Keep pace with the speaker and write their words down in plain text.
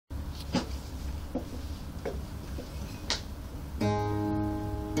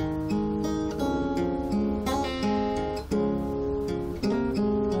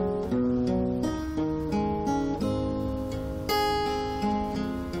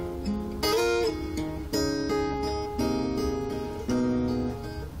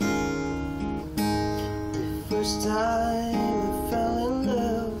first time I fell in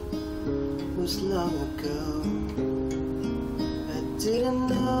love was long ago. I didn't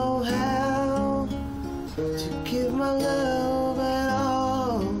know how to give my love at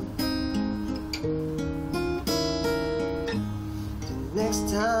all. The next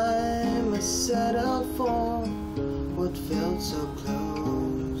time I settled for what felt so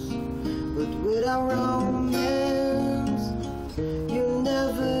close, but without romance, you're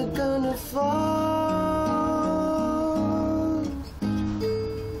never gonna fall.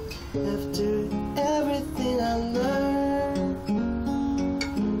 After everything I learned,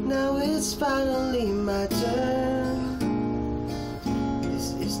 now it's finally my turn.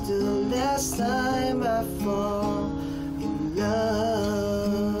 This is the last time I fall in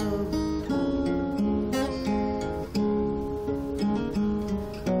love.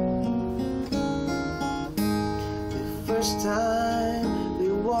 The first time we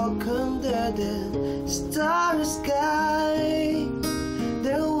walk under the starry sky,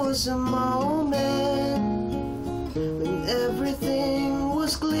 there was a moment when everything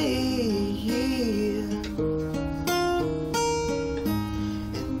was clear,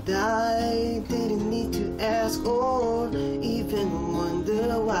 and I didn't need to ask or even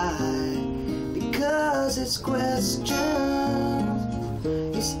wonder why, because it's questions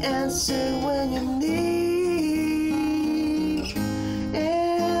is answered when you need,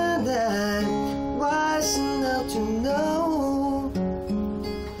 and I'm wise enough to know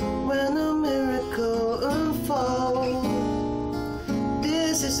when a miracle unfolds.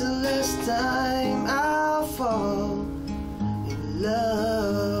 This is the last time I'll fall in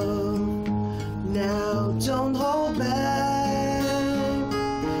love. Now don't hold back,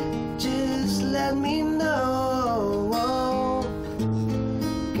 just let me know.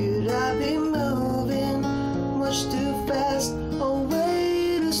 Could I be moving much too fast or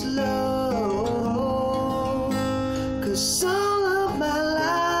way too slow? 'Cause all of my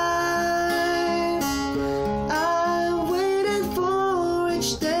life I'm waiting for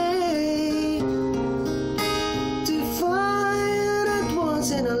each day to find it once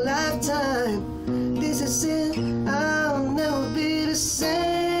in a lifetime. This is it, I'll never be the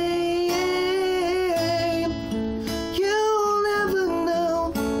same. You'll never know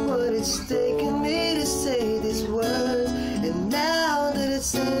what it's taking me to say these words, and now that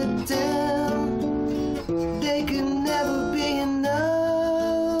it's said down, they can never be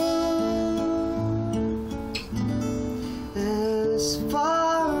enough. As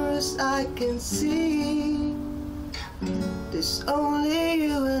far as I can see, there's only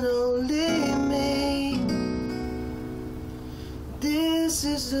you and only me. This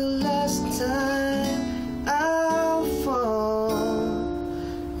is the last time I'll fall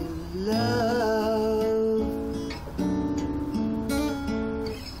in love.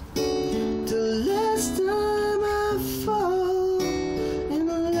 The last time I fall in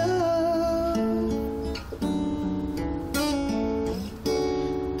love.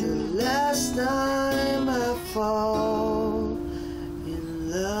 The last time I fall